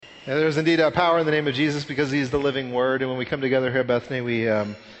Yeah, there's indeed power in the name of Jesus because he's the living word. And when we come together here at Bethany,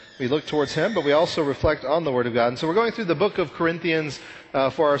 we look towards him, but we also reflect on the word of God. And so we're going through the book of Corinthians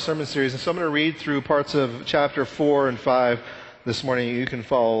for our sermon series. And so I'm going to read through parts of chapter 4 and 5 this morning. You can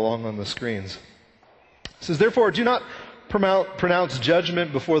follow along on the screens. It says, "Therefore, do not pronounce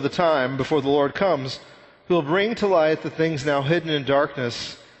judgment before the time, before the Lord comes, who will bring to light the things now hidden in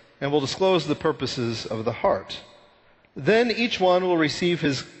darkness and will disclose the purposes of the heart. Then each one will receive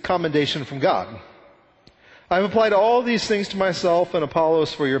his commendation from God. I have applied all these things to myself and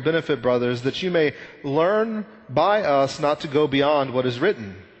Apollos for your benefit, brothers, that you may learn by us not to go beyond what is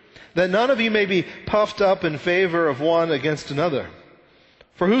written, that none of you may be puffed up in favor of one against another.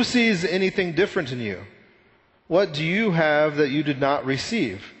 For who sees anything different in you? What do you have that you did not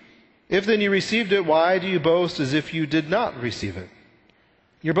receive? If then you received it, why do you boast as if you did not receive it?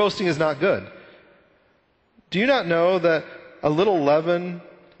 Your boasting is not good. Do you not know that a little leaven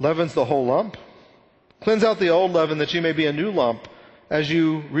leavens the whole lump? Cleanse out the old leaven that you may be a new lump, as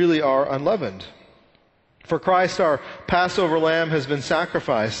you really are unleavened. For Christ our Passover lamb has been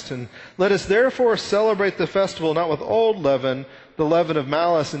sacrificed, and let us therefore celebrate the festival not with old leaven, the leaven of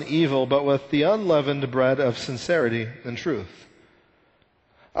malice and evil, but with the unleavened bread of sincerity and truth.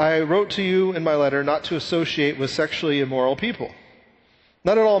 I wrote to you in my letter not to associate with sexually immoral people,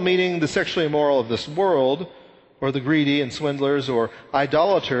 not at all meaning the sexually immoral of this world, or the greedy and swindlers or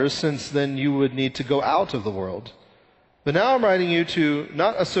idolaters, since then you would need to go out of the world. But now I'm writing you to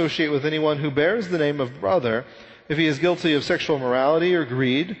not associate with anyone who bears the name of brother, if he is guilty of sexual immorality or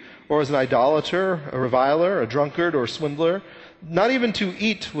greed, or is an idolater, a reviler, a drunkard, or swindler, not even to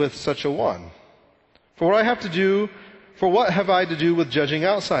eat with such a one. For what have I to do with judging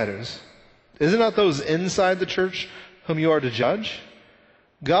outsiders? Is it not those inside the church whom you are to judge?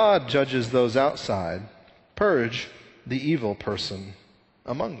 God judges those outside. Purge the evil person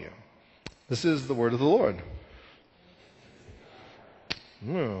among you." This is the word of the Lord.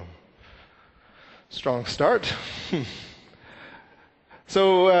 Strong start.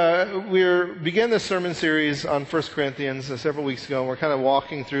 So we began this sermon series on 1 Corinthians several weeks ago, and we're kind of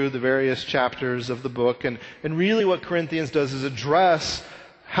walking through the various chapters of the book. And really what Corinthians does is address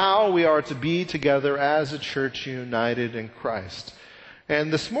how we are to be together as a church united in Christ.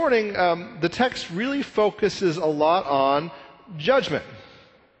 And this morning, the text really focuses a lot on judgment.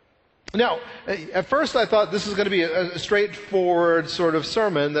 Now, at first I thought this was going to be a straightforward sort of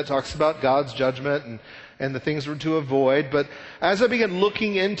sermon that talks about God's judgment and the things we're to avoid. But as I began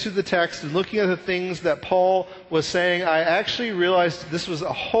looking into the text and looking at the things that Paul was saying, I actually realized this was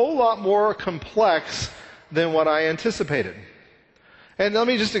a whole lot more complex than what I anticipated. And let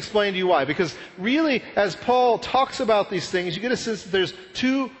me just explain to you why. Because really, as Paul talks about these things, you get a sense that there's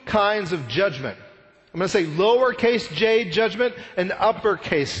two kinds of judgment. I'm going to say lowercase j judgment and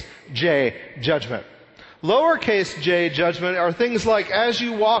uppercase j judgment. Lowercase j judgment are things like, as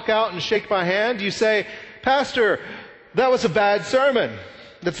you walk out and shake my hand, you say, "Pastor, that was a bad sermon."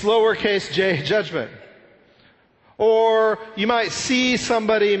 That's lowercase j judgment. Or you might see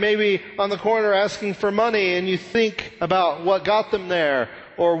somebody maybe on the corner asking for money and you think about what got them there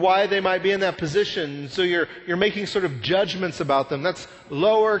or why they might be in that position. So you're making sort of judgments about them. That's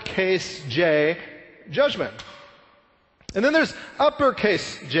lowercase j judgment. And then there's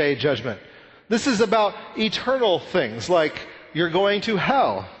uppercase j judgment. This is about eternal things like you're going to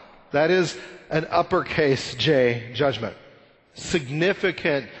hell. That is an uppercase j judgment.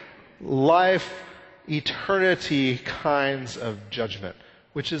 Significant life eternity kinds of judgment,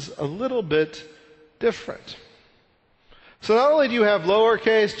 which is a little bit different. So not only do you have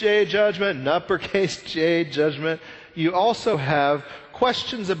lowercase j judgment and uppercase j judgment, you also have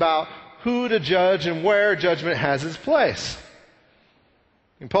questions about who to judge and where judgment has its place.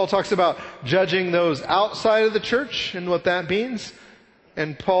 And Paul talks about judging those outside of the church and what that means.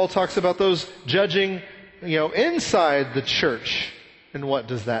 And Paul talks about those judging, inside the church and what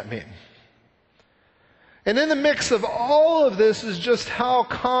does that mean. And in the mix of all of this is just how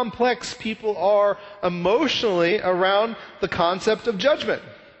complex people are emotionally around the concept of judgment.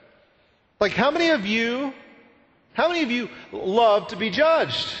 Like how many of you love to be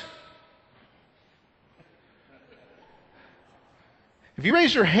judged? If you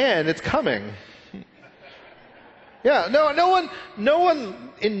raise your hand, it's coming. Yeah, no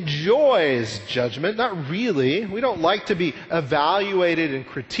one enjoys judgment, not really. We don't like to be evaluated and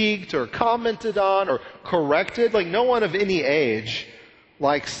critiqued or commented on or corrected. Like no one of any age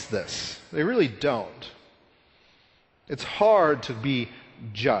likes this. They really don't. It's hard to be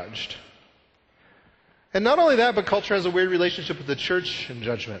judged. And not only that, but culture has a weird relationship with the church and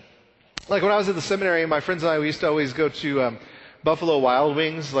judgment. Like when I was at the seminary, my friends and I, we used to always go to Buffalo Wild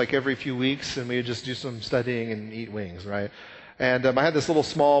Wings like every few weeks, and we would just do some studying and eat wings, right? And I had this little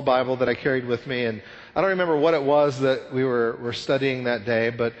small Bible that I carried with me, and I don't remember what it was that we were studying that day,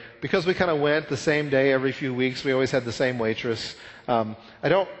 but because we kind of went the same day every few weeks, we always had the same waitress. I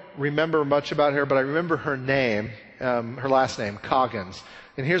don't remember much about her, but I remember her name, her last name, Coggins.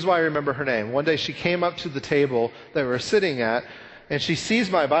 And here's why I remember her name. One day she came up to the table that we were sitting at, and she sees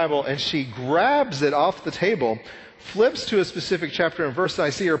my Bible, and she grabs it off the table, flips to a specific chapter and verse, and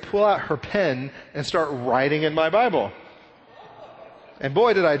I see her pull out her pen and start writing in my Bible. And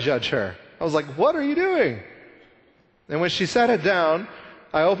boy, did I judge her. I was like, what are you doing? And when she sat it down,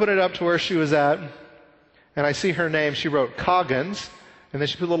 I opened it up to where she was at, and I see her name. She wrote Coggins, and then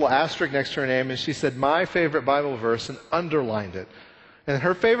she put a little asterisk next to her name, and she said, my favorite Bible verse, and underlined it. And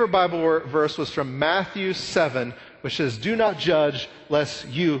her favorite Bible verse was from Matthew 7, which says, do not judge lest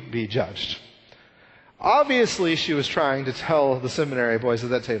you be judged. Obviously, she was trying to tell the seminary boys at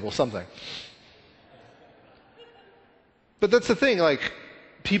that table something. But that's the thing, like,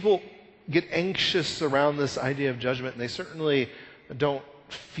 people get anxious around this idea of judgment, and they certainly don't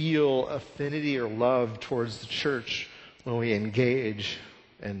feel affinity or love towards the church when we engage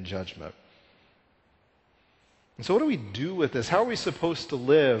in judgment. And so what do we do with this? How are we supposed to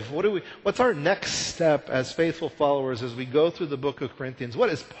live? What's our next step as faithful followers as we go through the book of Corinthians?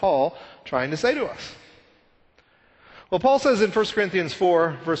 What is Paul trying to say to us? Well, Paul says in 1 Corinthians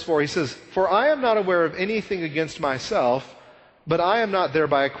 4, verse 4, he says, for I am not aware of anything against myself, but I am not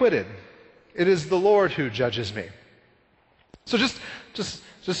thereby acquitted. It is the Lord who judges me. So just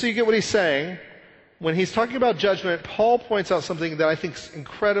so you get what he's saying, when he's talking about judgment, Paul points out something that I think is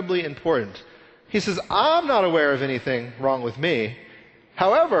incredibly important. He says, I'm not aware of anything wrong with me.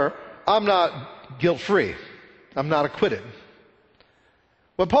 However, I'm not guilt-free. I'm not acquitted.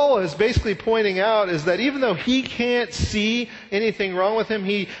 What Paul is basically pointing out is that even though he can't see anything wrong with him,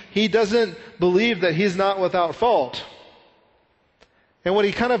 he doesn't believe that he's not without fault. And what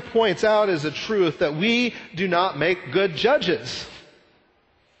he kind of points out is a truth that we do not make good judges.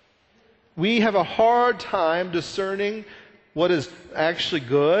 We have a hard time discerning what is actually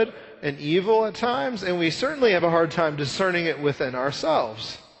good and evil at times, and we certainly have a hard time discerning it within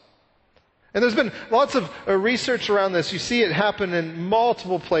ourselves. And there's been lots of research around this. You see it happen in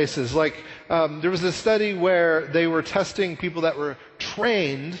multiple places. Like there was a study where they were testing people that were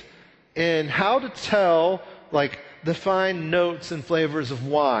trained in how to tell like the fine notes and flavors of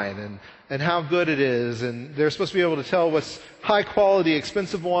wine and how good it is. And they're supposed to be able to tell what's high quality,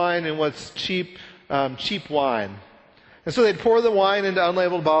 expensive wine and what's cheap wine. And so they'd pour the wine into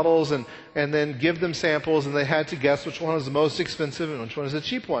unlabeled bottles and then give them samples, and they had to guess which one was the most expensive and which one was the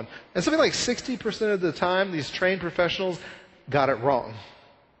cheap one. And something like 60% of the time, these trained professionals got it wrong.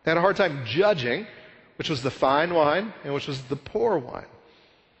 They had a hard time judging which was the fine wine and which was the poor wine.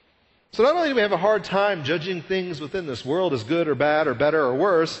 So not only do we have a hard time judging things within this world as good or bad or better or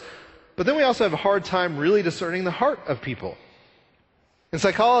worse, but then we also have a hard time really discerning the heart of people. In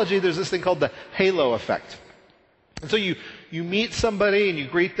psychology, there's this thing called the halo effect. And so you meet somebody and you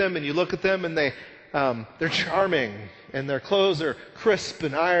greet them and you look at them and they're charming and their clothes are crisp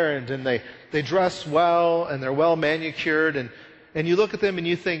and ironed and they dress well and they're well manicured and you look at them and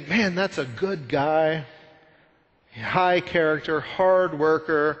you think, man, that's a good guy, high character, hard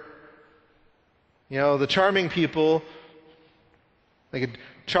worker. You know, the charming people, they could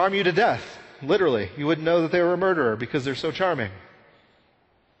charm you to death, literally. You wouldn't know that they were a murderer because they're so charming.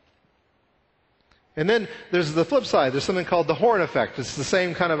 And then there's the flip side. There's something called the horn effect. It's the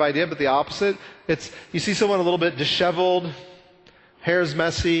same kind of idea, but the opposite. It's you see someone a little bit disheveled, hair's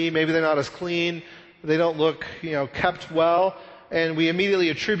messy, maybe they're not as clean, they don't look, kept well, and we immediately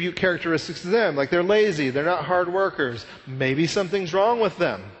attribute characteristics to them, like they're lazy, they're not hard workers, maybe something's wrong with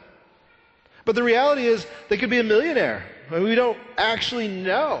them. But the reality is they could be a millionaire. I mean, we don't actually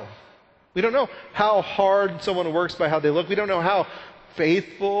know. We don't know how hard someone works by how they look. We don't know how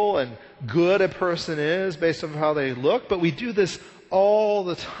faithful and good a person is based on how they look, but we do this all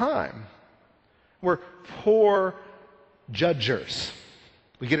the time. We're poor judgers.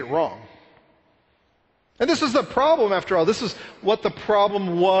 We get it wrong. And this is the problem, after all. This is what the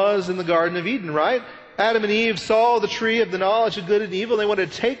problem was in the Garden of Eden, right? Adam and Eve saw the tree of the knowledge of good and evil. They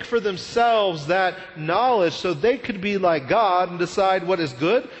wanted to take for themselves that knowledge so they could be like God and decide what is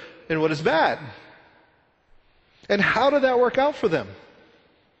good and what is bad. And how did that work out for them?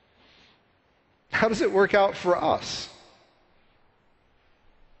 How does it work out for us?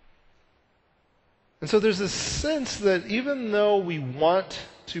 And so there's this sense that even though we want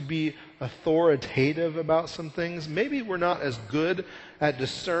to be authoritative about some things, maybe we're not as good at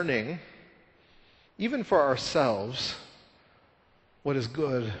discerning, even for ourselves, what is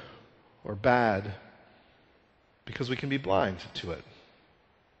good or bad because we can be blind to it.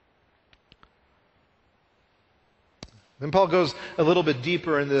 Then Paul goes a little bit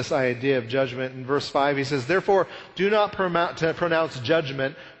deeper into this idea of judgment. In verse 5, he says, "Therefore, do not pronounce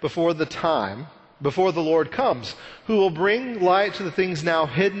judgment before the Lord comes, who will bring light to the things now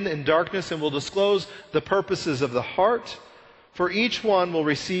hidden in darkness and will disclose the purposes of the heart. For each one will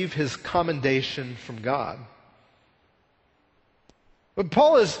receive his commendation from God." What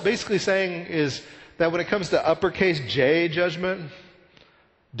Paul is basically saying is that when it comes to uppercase J judgment,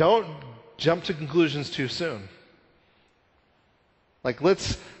 don't jump to conclusions too soon. Like,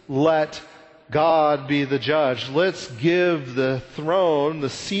 let's let God be the judge. Let's give the throne, the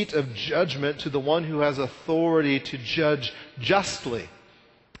seat of judgment, to the one who has authority to judge justly,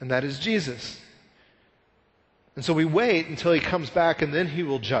 and that is Jesus. And so we wait until he comes back, and then he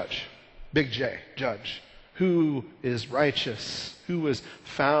will judge. Big J, judge. Who is righteous? Who is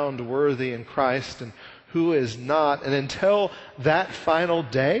found worthy in Christ, and who is not? And until that final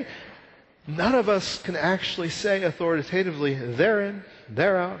day, none of us can actually say authoritatively, they're in,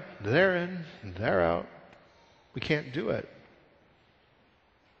 they're out, they're in, they're out. We can't do it.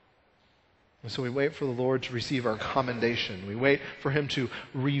 And so we wait for the Lord to receive our commendation. We wait for him to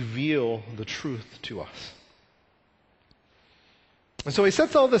reveal the truth to us. And so he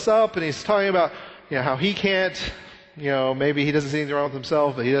sets all this up, and he's talking about how he can't, maybe he doesn't see anything wrong with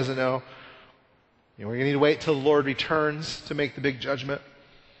himself, but he doesn't know. We're going to need to wait till the Lord returns to make the big judgment.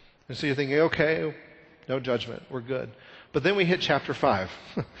 And so you're thinking, okay, no judgment, we're good. But then we hit chapter 5.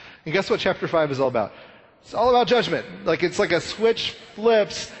 And guess what chapter 5 is all about? It's all about judgment. It's like a switch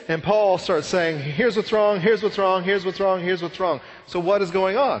flips, and Paul starts saying, here's what's wrong, here's what's wrong, here's what's wrong, here's what's wrong. So what is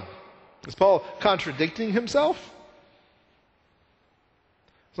going on? Is Paul contradicting himself?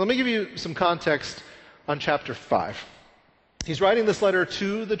 So let me give you some context on chapter 5. He's writing this letter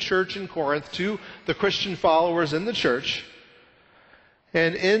to the church in Corinth, to the Christian followers in the church.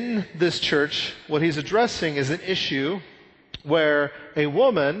 And in this church, what he's addressing is an issue where a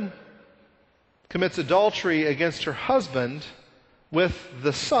woman commits adultery against her husband with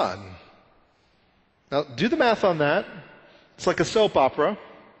the son. Now, do the math on that. It's like a soap opera.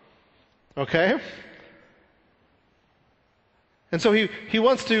 Okay? And so he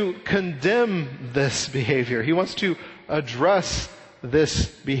wants to condemn this behavior. He wants to address this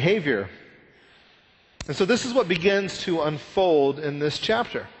behavior. And so this is what begins to unfold in this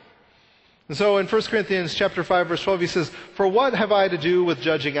chapter. And so in 1 Corinthians chapter 5, verse 12, he says, "For what have I to do with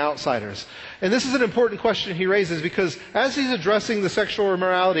judging outsiders?" And this is an important question he raises, because as he's addressing the sexual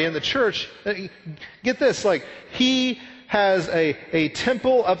immorality in the church, get this, he has a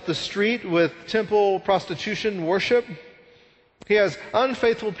temple up the street with temple prostitution worship. He has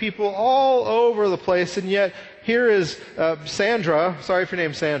unfaithful people all over the place, and yet here is Sandra, sorry for your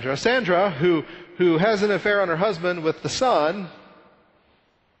name, Sandra, who has an affair on her husband with the son.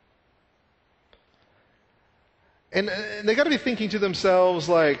 And they got to be thinking to themselves,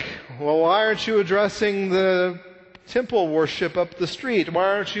 well, why aren't you addressing the temple worship up the street?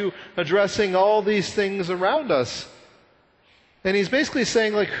 Why aren't you addressing all these things around us? And he's basically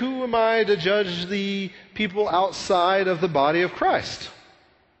saying, who am I to judge the people outside of the body of Christ?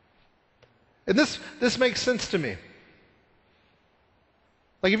 And this makes sense to me.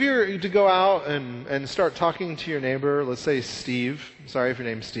 If you were to go out and start talking to your neighbor, let's say Steve, sorry if your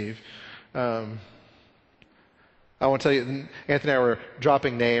name's Steve. I want to tell you, Anthony and I were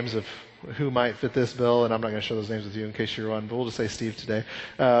dropping names of who might fit this bill, and I'm not going to share those names with you in case you're one, but we'll just say Steve today.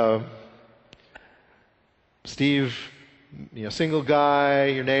 Steve, single guy,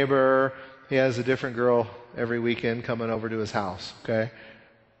 your neighbor, he has a different girl every weekend coming over to his house, okay?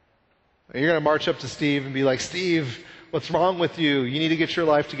 You're going to march up to Steve and be like, "Steve, what's wrong with you? You need to get your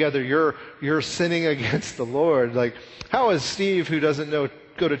life together. You're sinning against the Lord." How is Steve, who doesn't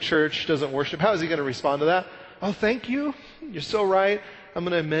go to church, doesn't worship, how is he going to respond to that? "Oh, thank you. You're so right. I'm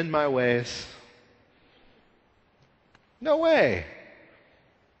going to amend my ways." No way.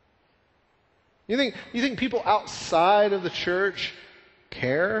 You think people outside of the church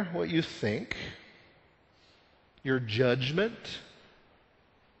care what you think? Your judgment?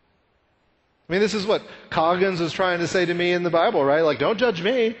 This is what Coggins was trying to say to me in the Bible, right? Don't judge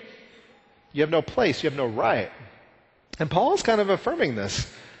me. You have no place. You have no right. And Paul is kind of affirming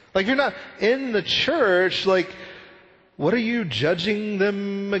this. If you're not in the church, what are you judging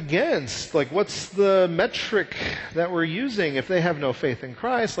them against? What's the metric that we're using if they have no faith in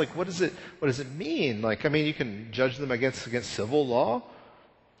Christ? What does it mean? You can judge them against civil law,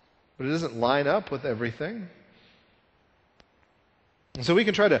 but it doesn't line up with everything. And so we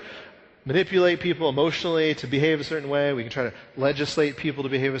can try to manipulate people emotionally to behave a certain way. We can try to legislate people to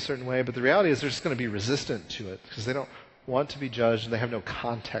behave a certain way. But the reality is they're just going to be resistant to it because they don't want to be judged and they have no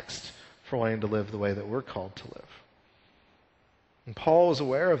context for wanting to live the way that we're called to live. And Paul is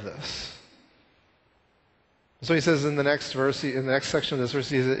aware of this. So he says in the next verse, in the next section of this verse,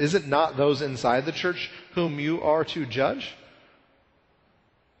 he says, "Is it not those inside the church whom you are to judge?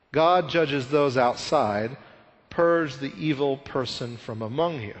 God judges those outside. Purge the evil person from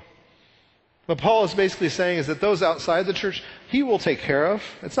among you." What Paul is basically saying is that those outside the church, he will take care of.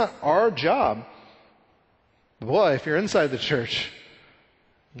 It's not our job. Boy, if you're inside the church,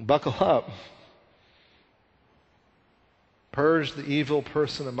 buckle up. Purge the evil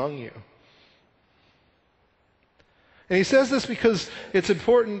person among you. And he says this because it's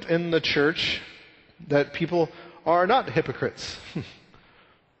important in the church that people are not hypocrites.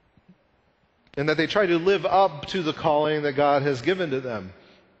 And that they try to live up to the calling that God has given to them.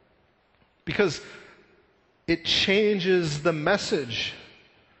 Because it changes the message.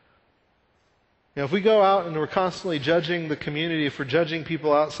 If we go out and we're constantly judging the community, if we're judging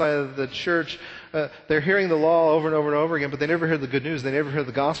people outside of the church, they're hearing the law over and over and over again, but they never hear the good news. They never hear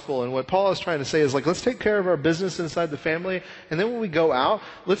the gospel. And what Paul is trying to say is let's take care of our business inside the family. And then when we go out,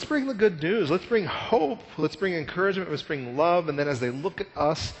 let's bring the good news. Let's bring hope. Let's bring encouragement. Let's bring love. And then as they look at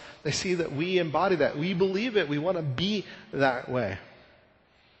us, they see that we embody that. We believe it. We want to be that way.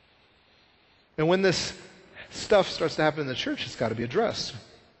 And when this stuff starts to happen in the church, it's got to be addressed.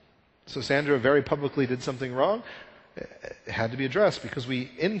 So Sandra very publicly did something wrong. It had to be addressed because we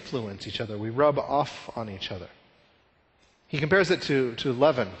influence each other. We rub off on each other. He compares it to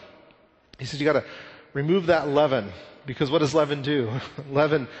leaven. He says you got to remove that leaven because what does leaven do?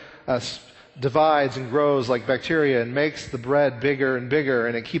 Leaven divides and grows like bacteria and makes the bread bigger and bigger,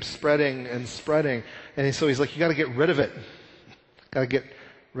 and it keeps spreading and spreading. And so he's like, you got to get rid of it. Got to get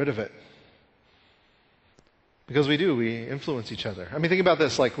rid of it. Because we influence each other. I mean, think about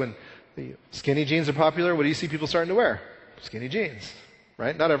this, like when the skinny jeans are popular, what do you see people starting to wear? Skinny jeans,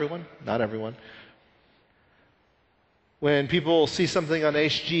 right? Not everyone. When people see something on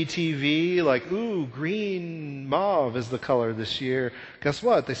HGTV, like, ooh, green mauve is the color this year, guess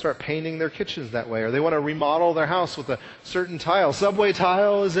what? They start painting their kitchens that way, or they want to remodel their house with a certain tile. Subway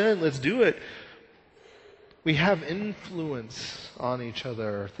tile is in, let's do it. We have influence on each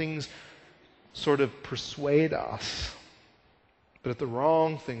other. Things sort of persuade us. But if the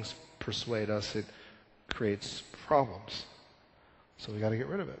wrong things persuade us, it creates problems. So we got to get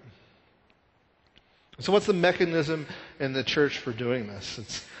rid of it. So what's the mechanism in the church for doing this?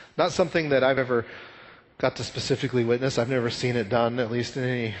 It's not something that I've ever got to specifically witness. I've never seen it done, at least in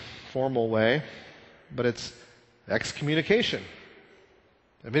any formal way. But it's excommunication.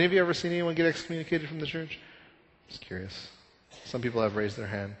 Have any of you ever seen anyone get excommunicated from the church? Just curious. Some people have raised their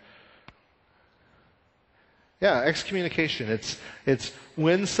hand. Yeah, excommunication. It's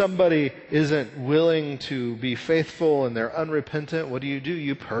when somebody isn't willing to be faithful and they're unrepentant, what do?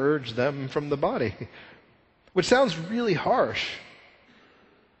 You purge them from the body. Which sounds really harsh.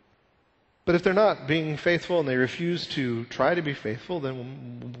 But if they're not being faithful and they refuse to try to be faithful,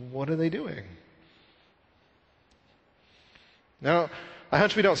 then what are they doing? Now, I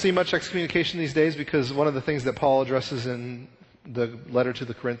hunch we don't see much excommunication these days because one of the things that Paul addresses in the letter to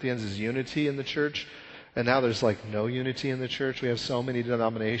the Corinthians is unity in the church. And now there's no unity in the church. We have so many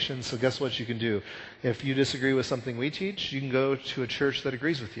denominations. So guess what you can do? If you disagree with something we teach, you can go to a church that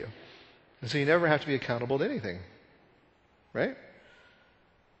agrees with you. And so you never have to be accountable to anything. Right?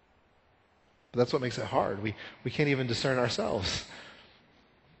 But that's what makes it hard. We can't even discern ourselves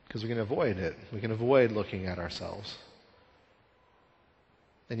because we can avoid it. We can avoid looking at ourselves.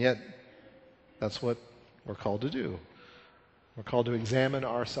 And yet, that's what we're called to do. We're called to examine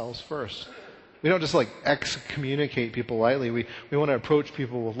ourselves first. We don't just excommunicate people lightly. We want to approach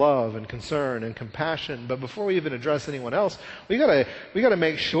people with love and concern and compassion. But before we even address anyone else, we gotta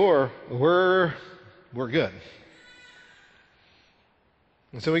make sure we're good.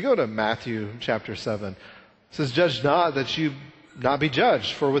 And so we go to Matthew chapter 7. It says, "Judge not that you not be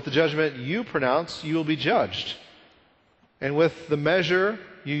judged, for with the judgment you pronounce, you will be judged. And with the measure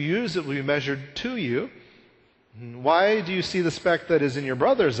you use, it will be measured to you. Why do you see the speck that is in your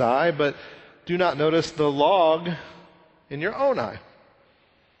brother's eye, but do not notice the log in your own eye?"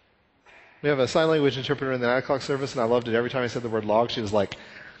 We have a sign language interpreter in the 9 o'clock service, and I loved it. Every time I said the word log, she was like,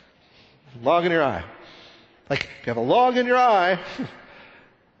 log in your eye. If you have a log in your eye.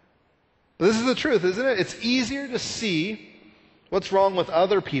 This is the truth, isn't it? It's easier to see what's wrong with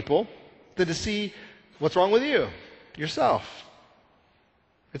other people than to see what's wrong with you, yourself.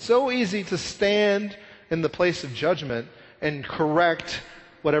 It's so easy to stand in the place of judgment and correct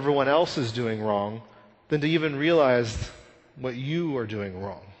what everyone else is doing wrong than to even realize what you are doing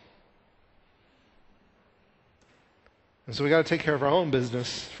wrong. And so we got to take care of our own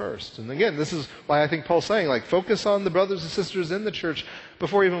business first. And again, this is why I think Paul's saying, like, focus on the brothers and sisters in the church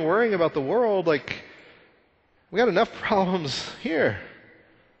before even worrying about the world. Like, we got enough problems here.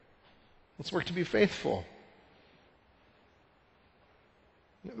 Let's work to be faithful.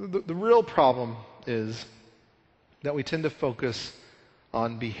 The real problem is that we tend to focus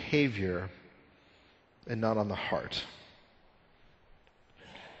on behavior and not on the heart.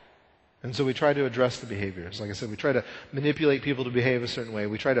 And so we try to address the behaviors. Like I said, we try to manipulate people to behave a certain way.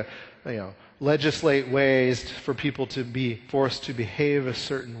 We try to, legislate ways for people to be forced to behave a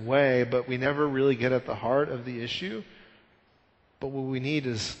certain way, but we never really get at the heart of the issue. But what we need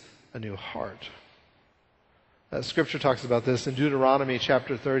is a new heart. Scripture talks about this in Deuteronomy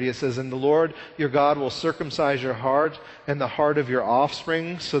chapter 30. It says, "And the Lord your God will circumcise your heart and the heart of your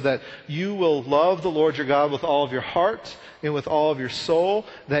offspring, so that you will love the Lord your God with all of your heart and with all of your soul,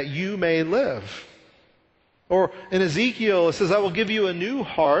 that you may live." Or in Ezekiel, it says, "I will give you a new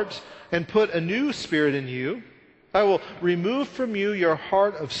heart and put a new spirit in you. I will remove from you your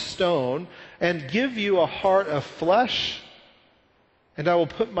heart of stone and give you a heart of flesh, and I will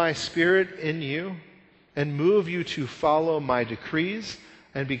put my spirit in you and move you to follow my decrees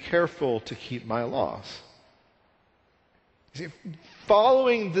and be careful to keep my laws." See,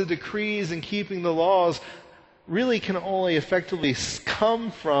 following the decrees and keeping the laws really can only effectively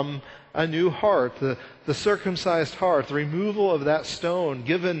come from a new heart, the circumcised heart, the removal of that stone,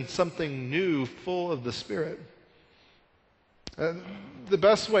 given something new, full of the Spirit. The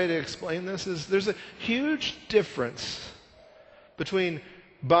best way to explain this is there's a huge difference between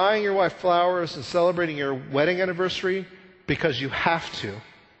buying your wife flowers and celebrating your wedding anniversary because you have to,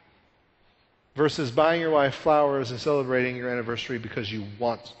 versus buying your wife flowers and celebrating your anniversary because you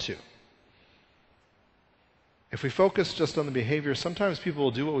want to. If we focus just on the behavior, sometimes people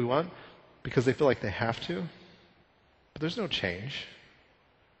will do what we want because they feel like they have to, but there's no change.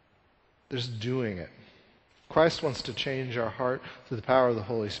 There's doing it. Christ wants to change our heart through the power of the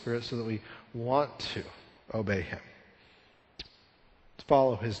Holy Spirit so that we want to obey Him,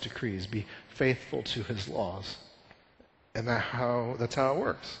 follow His decrees, be faithful to His laws. And that's how it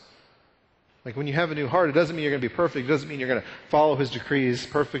works. Like when you have a new heart, it doesn't mean you're going to be perfect. It doesn't mean you're going to follow His decrees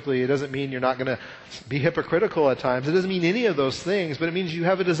perfectly. It doesn't mean you're not going to be hypocritical at times. It doesn't mean any of those things, but it means you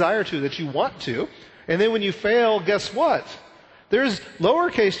have a desire to, that you want to. And then when you fail, guess what? There's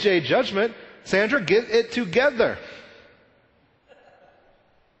lowercase j judgment. Sandra, get it together.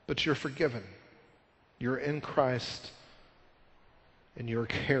 But you're forgiven. You're in Christ. And you're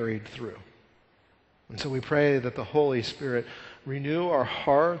carried through. And so we pray that the Holy Spirit renew our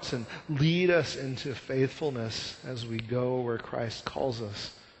hearts and lead us into faithfulness as we go where Christ calls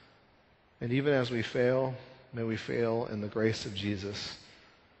us. And even as we fail, may we fail in the grace of Jesus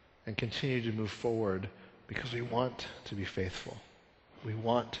and continue to move forward because we want to be faithful. We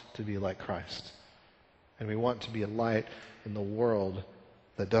want to be like Christ. And we want to be a light in the world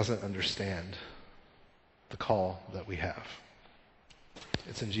that doesn't understand the call that we have.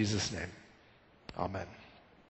 It's in Jesus' name. Amen.